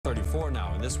4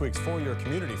 now, and this week's For Your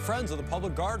Community, Friends of the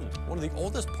Public Garden, one of the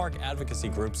oldest park advocacy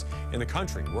groups in the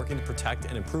country, working to protect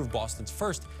and improve Boston's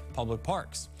first public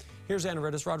parks. Here's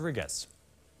Anaridis Rodriguez.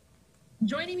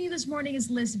 Joining me this morning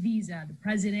is Liz Visa, the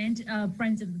president of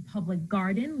Friends of the Public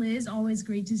Garden. Liz, always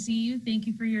great to see you. Thank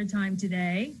you for your time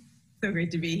today. So great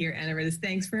to be here, Anaridis.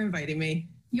 Thanks for inviting me.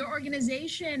 Your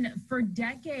organization for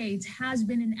decades has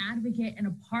been an advocate and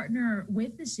a partner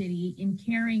with the city in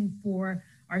caring for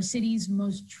our city's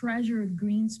most treasured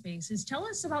green spaces. Tell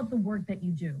us about the work that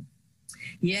you do.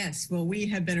 Yes, well, we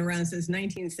have been around since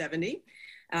 1970.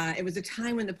 It was a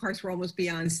time when the parks were almost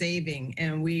beyond saving,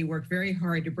 and we worked very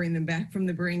hard to bring them back from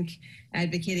the brink,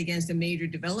 advocate against a major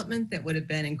development that would have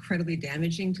been incredibly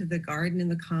damaging to the garden and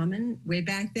the common. Way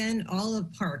back then, all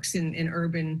of parks in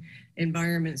urban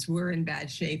environments were in bad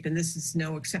shape, and this is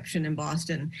no exception in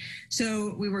Boston.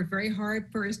 So we worked very hard,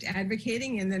 first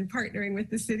advocating and then partnering with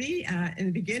the city. In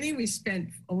the beginning, we spent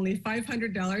only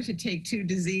 $500 to take 2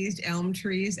 diseased elm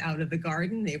trees out of the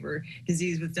garden. They were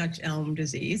diseased with Dutch elm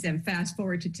disease. And fast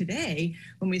forward to today,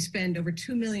 when we spend over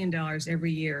 $2 million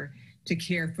every year to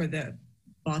care for the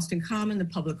Boston Common, the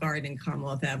Public Garden, and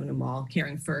Commonwealth Avenue Mall,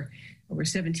 caring for over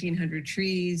 1,700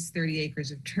 trees, 30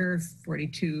 acres of turf,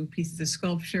 42 pieces of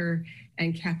sculpture,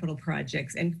 and capital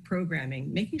projects and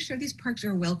programming, making sure these parks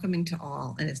are welcoming to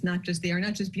all. And it's not just, they are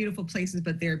not just beautiful places,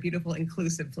 but they are beautiful,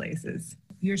 inclusive places.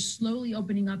 You're slowly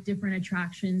opening up different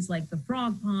attractions like the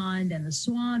Frog Pond and the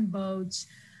Swan Boats.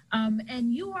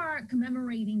 And you are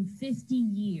commemorating 50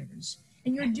 years.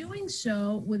 And you're doing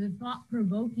so with a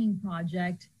thought-provoking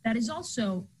project that is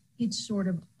also its sort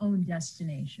of own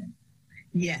destination.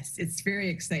 Yes, it's very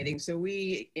exciting. So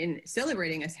we, in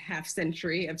celebrating a half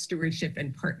century of stewardship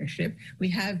and partnership, we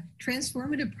have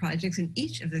transformative projects in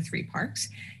each of the 3 parks.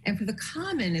 And for the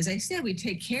Common, as I said, we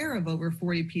take care of over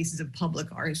 40 pieces of public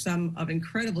art, some of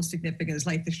incredible significance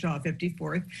like the Shaw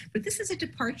 54th. But this is a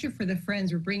departure for the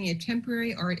Friends. We're bringing a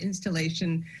temporary art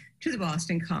installation to the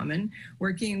Boston Common,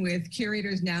 working with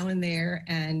curators now and there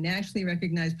and nationally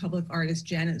recognized public artist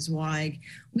Janet Zweig.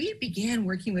 We began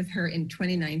working with her in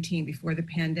 2019 before the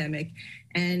pandemic,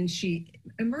 and she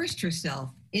immersed herself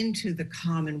into the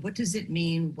Common. What does it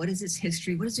mean? What is its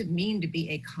history? What does it mean to be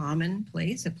a common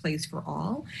place, a place for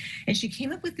all? And she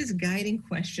came up with this guiding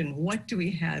question: what do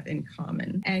we have in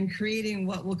common? And creating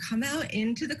what will come out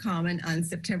into the Common on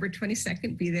September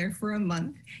 22nd, be there for a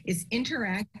month. It's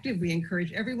interactive. We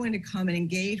encourage everyone to come and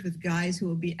engage with guys who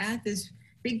will be at this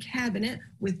big cabinet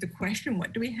with the question,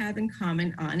 what do we have in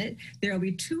common on it? There will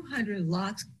be 200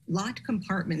 locked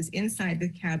compartments inside the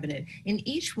cabinet. In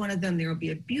each one of them, there will be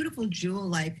a beautiful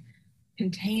jewel-like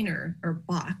container or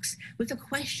box with a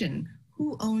question: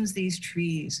 who owns these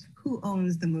trees? Who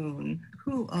owns the moon?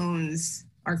 Who owns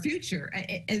our future?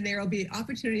 And there will be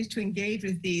opportunities to engage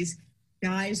with these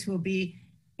guys who will be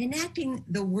enacting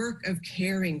the work of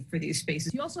caring for these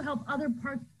spaces. You also help other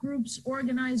park groups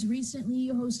organize. Recently,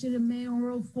 you hosted a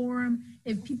mayoral forum.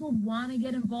 If people want to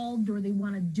get involved or they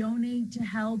want to donate to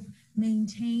help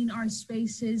maintain our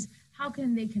spaces, how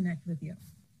can they connect with you?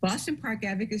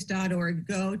 BostonParkAdvocates.org.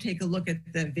 Go take a look at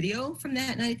the video from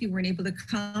that night if you weren't able to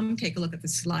come. Take a look at the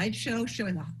slideshow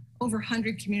showing the over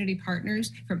 100 community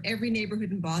partners from every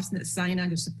neighborhood in Boston that signed on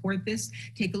to support this.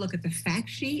 Take a look at the fact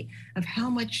sheet of how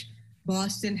much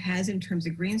Boston has in terms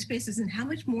of green spaces and how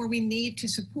much more we need to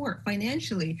support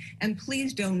financially. And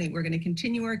please donate. We're going to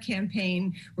continue our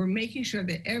campaign. We're making sure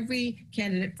that every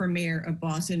candidate for mayor of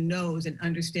Boston knows and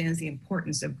understands the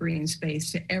importance of green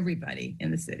space to everybody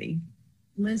in the city.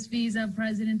 Liz Visa,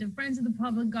 president of Friends of the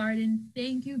Public Garden,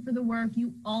 thank you for the work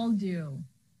you all do.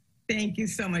 Thank you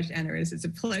so much, Anaridis. It's a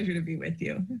pleasure to be with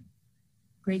you.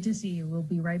 Great to see you. We'll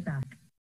be right back.